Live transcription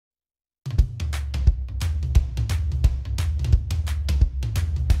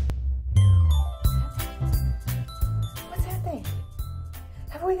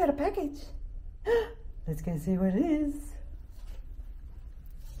got a package. Let's go see what it is.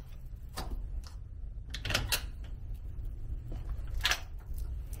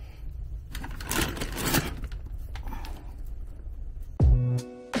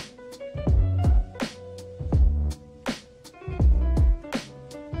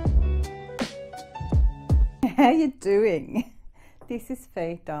 How you doing? This is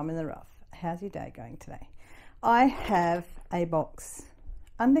Fee, Diamond in the Rough. How's your day going today? I have a box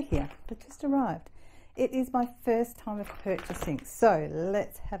under here that just arrived. It is my first time of purchasing, so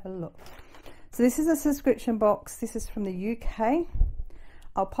let's have a look. So this is a subscription box. This is from the UK.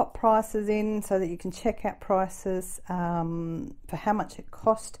 I'll pop prices in so that you can check out prices for how much it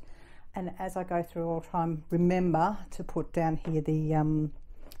cost, and as I go through I'll try and remember to put down here the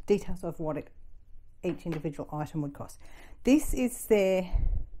details of what each individual item would cost. This is their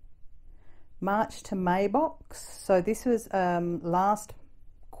March to May box, so this was last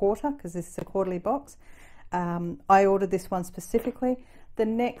quarter because this is a quarterly box. I ordered this one specifically. The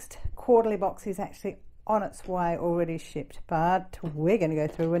next quarterly box is actually on its way, already shipped, but we're going to go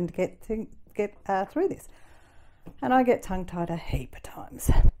through and get through this, and I get tongue tied a heap of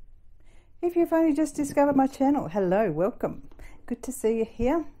times. If you've only just discovered my channel, hello, welcome, good to see you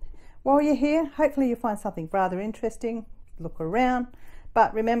here. While you're here, hopefully you'll find something rather interesting. Look around,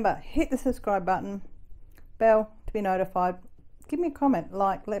 but remember, hit the subscribe button, bell to be notified, give me a comment,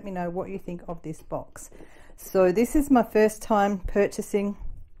 like, let me know what you think of this box. So this is my first time purchasing.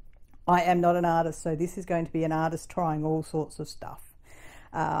 I am not an artist, so this is going to be an artist trying all sorts of stuff.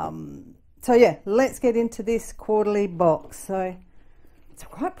 So yeah, let's get into this quarterly box. So it's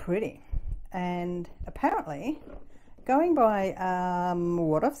quite pretty, and apparently, going by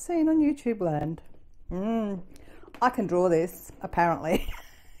what I've seen on YouTube land, I can draw this, apparently.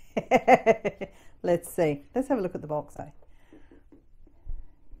 Let's see. Let's have a look at the box, though.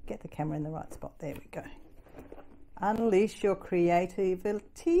 Get the camera in the right spot. There we go. Unleash your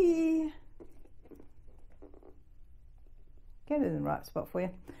creativity. Get it in the right spot for you.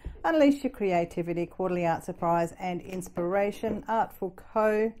 Unleash your creativity, quarterly art surprise and inspiration.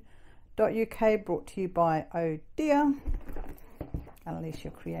 Artful.co.uk, brought to you by Oh Dear. Unleash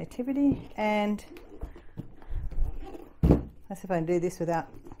your creativity. And let's see if I can do this without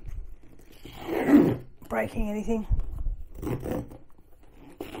breaking anything.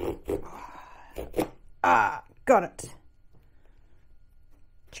 Got it.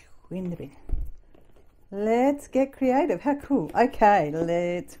 In the bin. Let's get creative. How cool. Okay,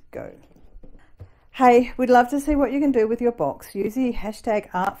 let's go. Hey, we'd love to see what you can do with your box. Use the hashtag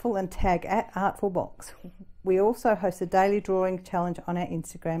Artful and tag @ArtfulBox. We also host a daily drawing challenge on our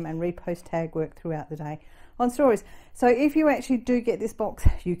Instagram and repost tag work throughout the day on stories. So if you actually do get this box,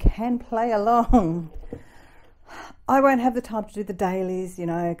 you can play along. I won't have the time to do the dailies, you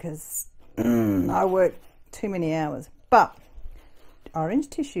know, because I work too many hours. But orange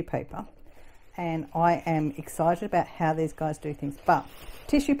tissue paper, and I am excited about how these guys do things. But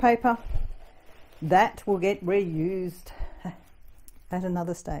tissue paper, that will get reused at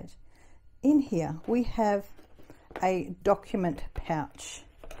another stage. In here we have a document pouch,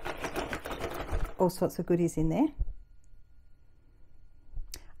 all sorts of goodies in there.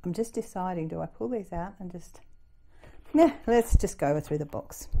 I'm just deciding, do I pull these out and just, yeah, let's just go through the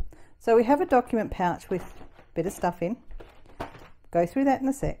box. So we have a document pouch with a bit of stuff in. Go through that in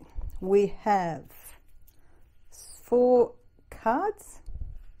a sec. We have 4 cards,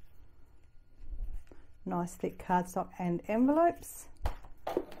 nice thick cardstock and envelopes.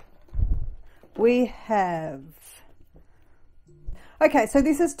 We have, okay, so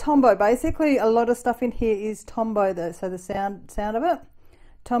this is Tombow. Basically a lot of stuff in here is Tombow, so the sound of it.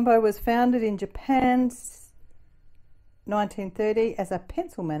 Tombow was founded in Japan 1930 as a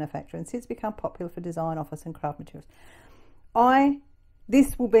pencil manufacturer and since become popular for design, office and craft materials.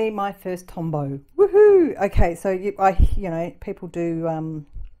 This will be my first Tombow. Woohoo! Okay, so you know, people do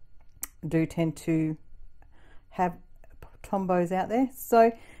tend to have Tombows out there.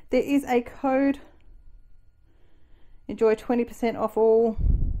 So there is a code. Enjoy 20% off all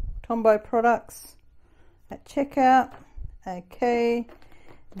Tombow products at checkout. Okay,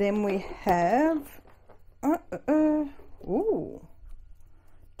 then we have ooh,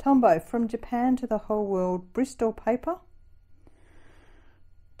 Tombow, from Japan to the whole world, Bristol paper,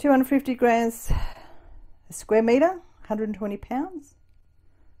 250 grams a square meter, 120 pounds.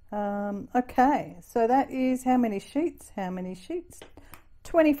 Okay, so that is how many sheets?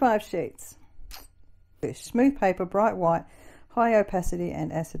 25 sheets. Smooth paper, bright white, high opacity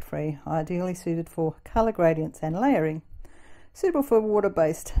and acid free, ideally suited for color gradients and layering, suitable for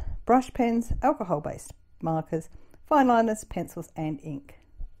water-based brush pens, alcohol-based markers, fine liners, pencils and ink.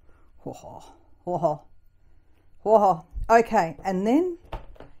 Okay, and then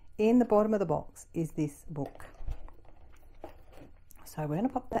in the bottom of the box is this book. So we're going to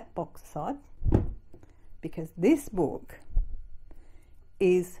pop that box aside because this book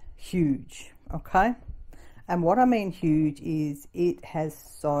is huge, okay? And what I mean huge is it has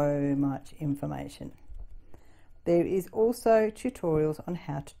so much information. There is also tutorials on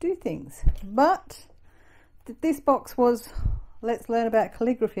how to do things, but this box was, let's learn about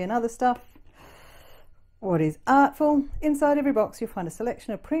calligraphy and other stuff. What is artful? Inside every box you'll find a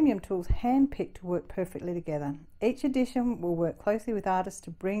selection of premium tools hand-picked to work perfectly together. Each edition will work closely with artists to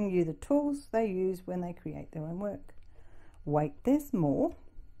bring you the tools they use when they create their own work. Wait, there's more.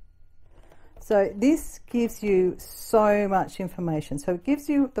 So this gives you so much information. So it gives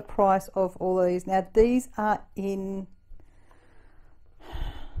you the price of all of these. Now these are in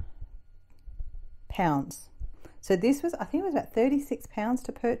pounds. So this was, I think it was about £36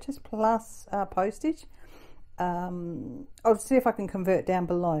 to purchase plus postage. I'll see if I can convert down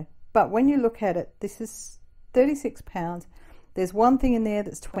below. But when you look at it, this is £36. There's one thing in there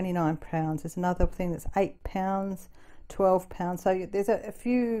that's £29. There's another thing that's £8, £12. So there's a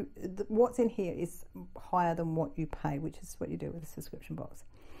few, what's in here is higher than what you pay, which is what you do with a subscription box.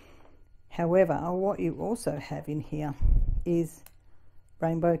 However, what you also have in here is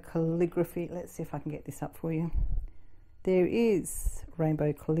rainbow calligraphy. Let's see if I can get this up for you. There is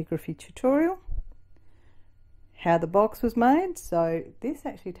rainbow calligraphy tutorial, how the box was made. So this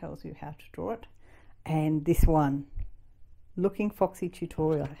actually tells you how to draw it. And this one, looking foxy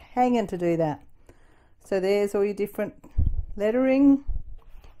tutorial, hanging to do that. So there's all your different lettering.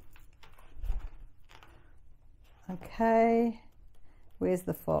 Okay, where's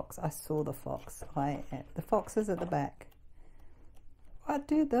the fox? I saw the fox. The fox is at the back. What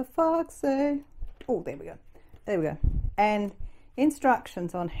did the fox say? Oh, there we go. There we go. And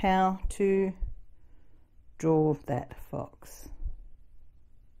instructions on how to draw that fox.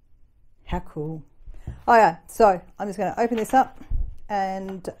 How cool. Oh yeah, so I'm just going to open this up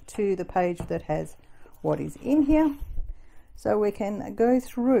and to the page that has what is in here so we can go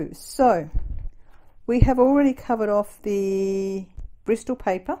through. So we have already covered off the Bristol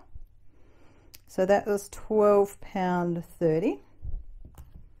paper, so that was £12.30.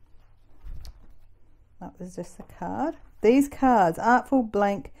 That was just a card. These cards, artful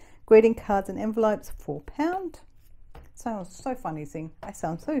blank greeting cards and envelopes, £4. Sounds so funny saying. I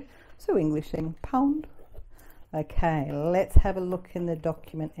sound so English saying pound. Okay, let's have a look in the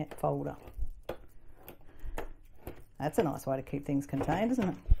document folder. That's a nice way to keep things contained, isn't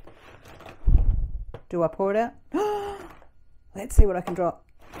it? Do I pour it out? Let's see what I can drop.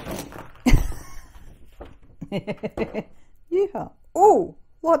 Yeah. Oh,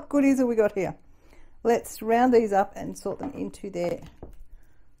 what goodies have we got here? Let's round these up and sort them into their,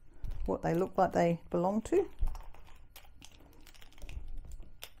 what they look like they belong to.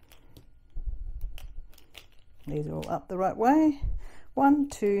 These are all up the right way. 1,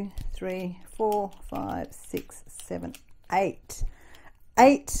 2, 3, 4, 5, 6, 7, 8.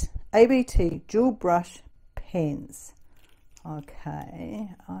 8 ABT dual brush pens. Okay,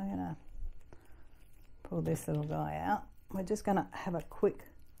 I'm gonna pull this little guy out. We're just gonna have a quick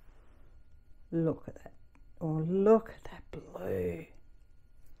look at that. Oh, look at that blue.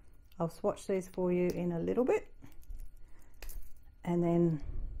 I'll swatch these for you in a little bit, and then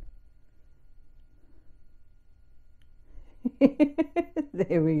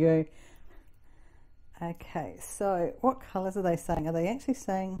there we go. Okay, so what colours are they saying? Are they actually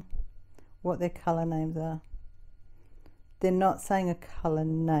saying what their colour names are? They're not saying a colour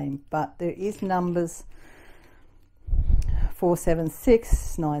name, but there is numbers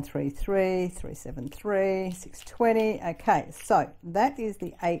 476, 933, 373, 620. Okay, so that is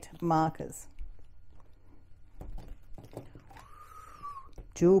the 8 markers.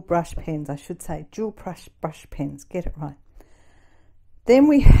 Dual brush pens, I should say, dual brush pens, get it right. Then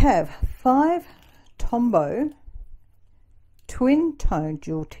we have 5 Tombow twin tone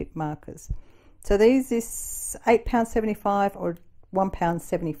dual tip markers. So these is £8.75 or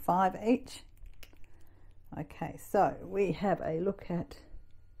 £1.75 each. Okay, so we have a look at,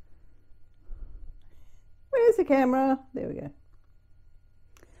 where's the camera? There we go.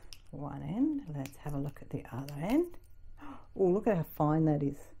 One end, let's have a look at the other end. Oh, look at how fine that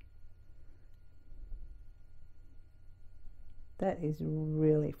is. That is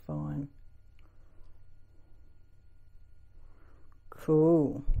really fine.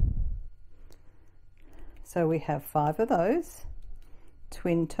 Cool. So we have 5 of those,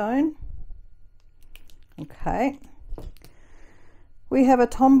 twin tone. Okay. We have a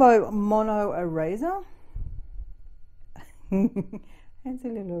Tombow mono eraser. Fancy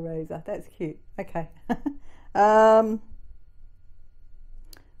little eraser. That's cute. Okay.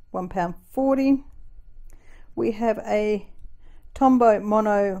 £1.40. We have a Tombow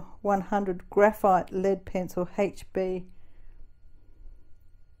Mono 100 Graphite lead pencil HB.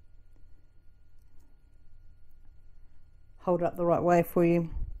 Hold it up the right way for you.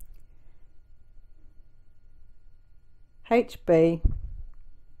 HB.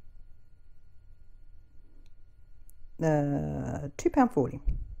 £2.40.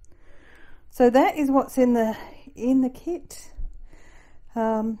 So that is what's in the kit.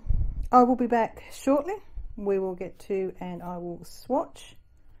 I will be back shortly. We will get to, and I will swatch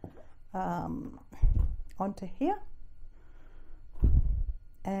onto here,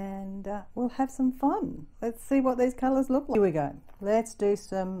 and we'll have some fun. Let's see what these colours look like. Here we go. Let's do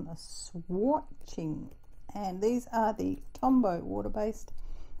some swatching, and these are the Tombow water-based,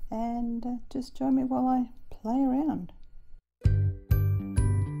 and just join me while I play around.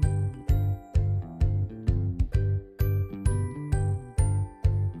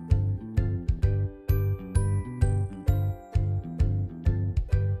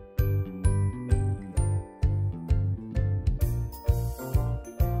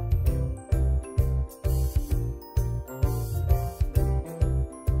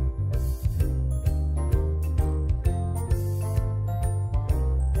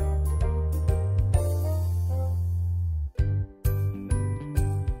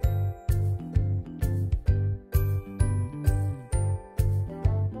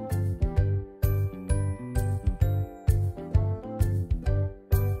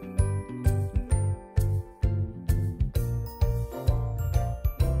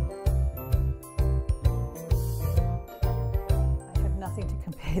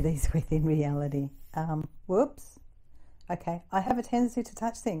 These with in reality. Whoops. Okay, I have a tendency to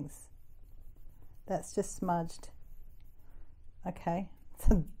touch things. That's just smudged. Okay,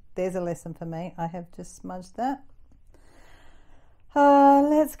 so there's a lesson for me. I have just smudged that.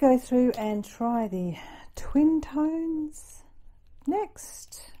 Let's go through and try the twin tones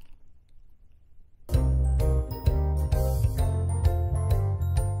next.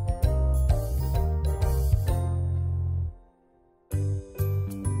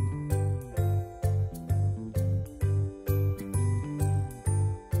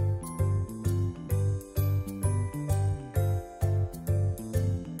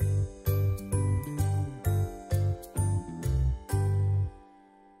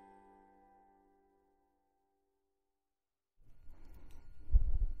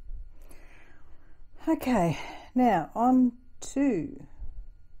 Okay, now on to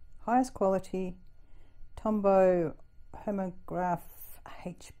highest quality Tombow Homograph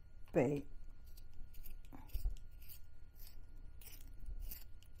HB. Nice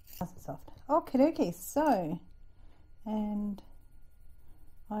and soft. Okie dokie, so, and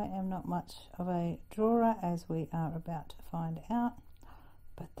I am not much of a drawer, as we are about to find out,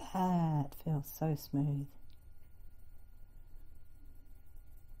 but that feels so smooth.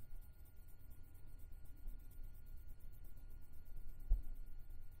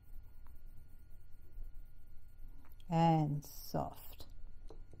 And soft.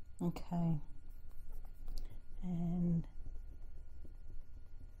 Okay, and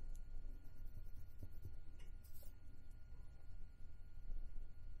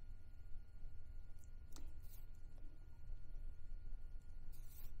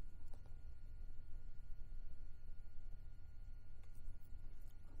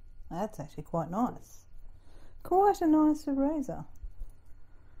that's actually quite nice. Quite a nice eraser.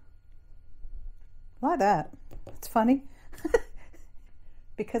 Like that. It's funny.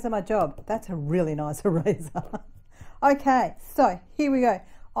 Because of my job, that's a really nice eraser. Okay, so here we go.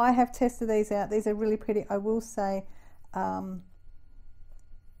 I have tested these out. These are really pretty. I will say, how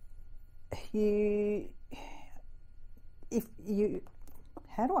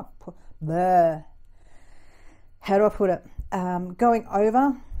do I put it? Going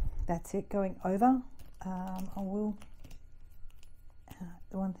over. That's it. Going over. I will.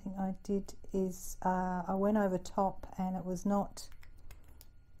 The one thing I did is I went over top, and it was not,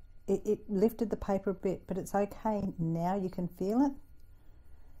 it lifted the paper a bit, but it's okay now. You can feel it,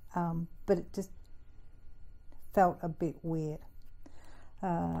 but it just felt a bit weird.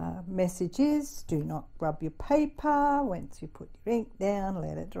 Message is, do not rub your paper. Once you put your ink down,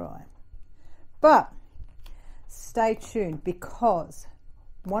 let it dry. But stay tuned, because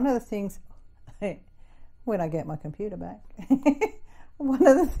one of the things when I get my computer back one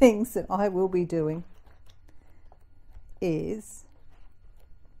of the things that I will be doing is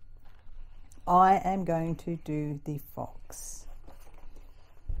I am going to do the fox.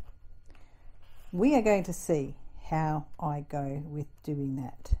 We are going to see how I go with doing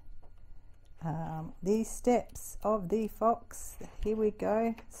that. These steps of the fox, here we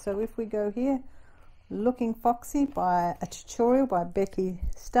go. So if we go here, Looking Foxy by a tutorial by Becky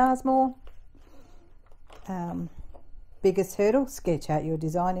Starsmore. Biggest hurdle, sketch out your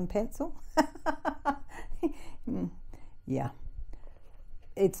design in pencil. Yeah,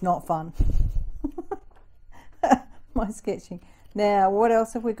 it's not fun. My sketching. Now, what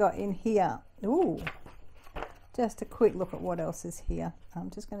else have we got in here? Ooh, just a quick look at what else is here. I'm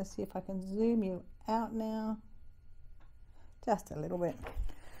just going to see if I can zoom you out now. Just a little bit.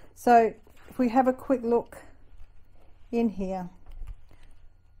 So, if we have a quick look in here,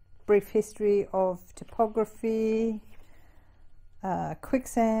 brief history of typography,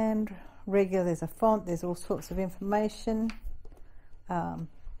 quicksand, regular, there's a font, there's all sorts of information.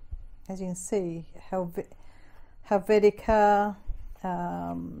 As you can see, Helvetica,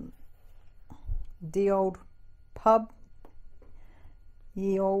 the old pub,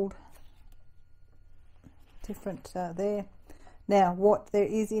 ye old, different there. Now, what there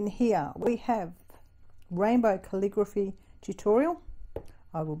is in here, we have rainbow calligraphy tutorial.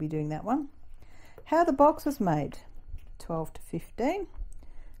 I will be doing that one. How the box was made, 12 to 15.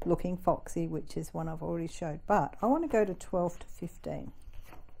 Looking Foxy, which is one I've already showed, but I want to go to 12 to 15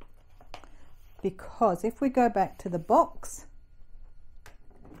 because if we go back to the box,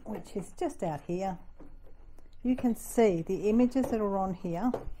 which is just out here, you can see the images that are on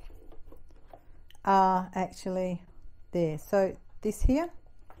here are actually there. So this here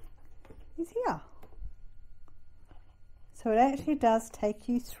is here. So it actually does take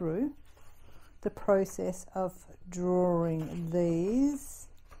you through the process of drawing these,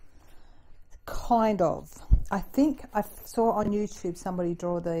 kind of. I think I saw on YouTube somebody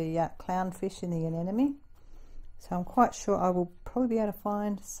draw the clownfish in the anemone, so I'm quite sure I will probably be able to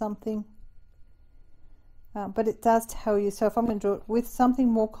find something. But it does tell you, so if I'm going to draw it with something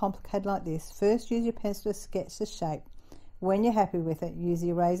more complicated like this, first use your pencil to sketch the shape. When you're happy with it, use the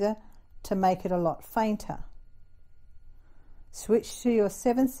eraser to make it a lot fainter. Switch to your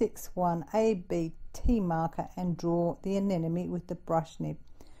 761 ABT marker and draw the anemone with the brush nib.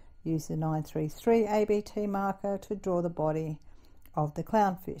 Use the 933 ABT marker to draw the body of the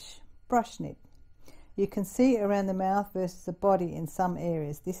clownfish. Brush nib. You can see around the mouth versus the body in some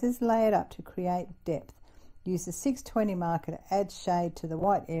areas. This is layered up to create depth. Use the 620 marker to add shade to the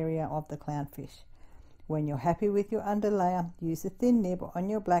white area of the clownfish. When you're happy with your underlayer, use the thin nib on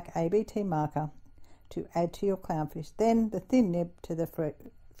your black ABT marker to add to your clownfish. Then the thin nib to the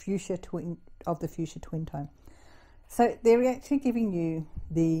fuchsia twin of the fuchsia twin tone. So they're actually giving you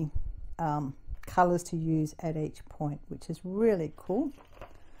the colours to use at each point, which is really cool.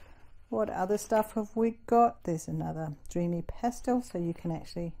 What other stuff have we got? There's another dreamy pastel, so you can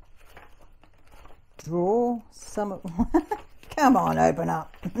actually draw some of come on, open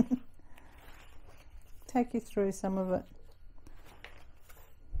up. Take you through some of it.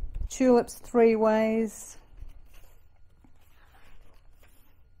 Tulips 3 ways.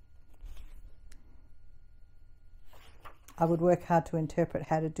 I would work hard to interpret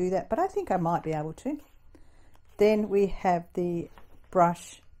how to do that, but I think I might be able to. Then we have the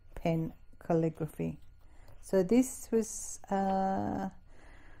brush pen calligraphy. So this was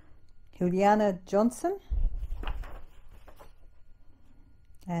Juliana Johnson,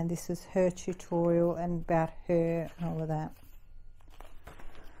 and this is her tutorial and about her and all of that.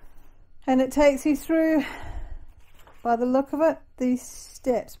 And it takes you through, by the look of it, these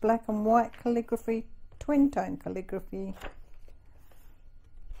steps: black and white calligraphy, twin tone calligraphy,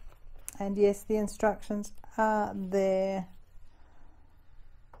 and yes, the instructions are there.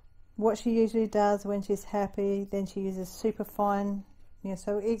 What she usually does when she's happy, then she uses super fine, you know,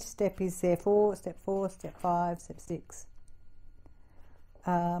 so each step is there for step 4, step 5, step 6.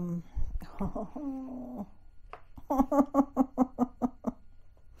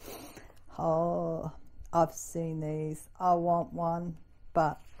 Oh, I've seen these. I want one,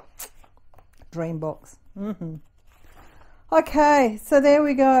 but dream box. Okay, so there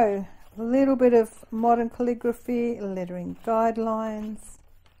we go. A little bit of modern calligraphy, lettering guidelines,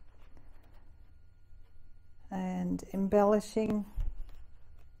 and embellishing.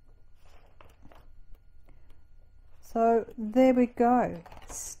 So there we go.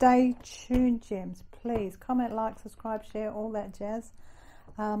 Stay tuned, gems. Please comment, like, subscribe, share, all that jazz.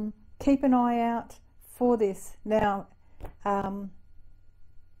 Keep an eye out for this. Now, I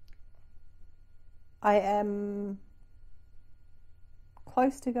am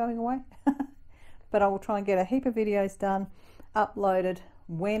close to going away, but I will try and get a heap of videos done, uploaded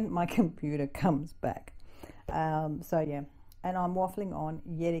when my computer comes back. So yeah, and I'm waffling on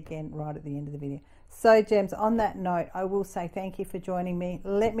yet again right at the end of the video. So gems, on that note, I will say thank you for joining me.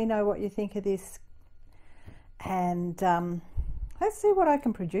 Let me know what you think of this, and let's see what I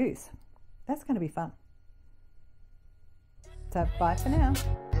can produce. That's going to be fun. So bye for now.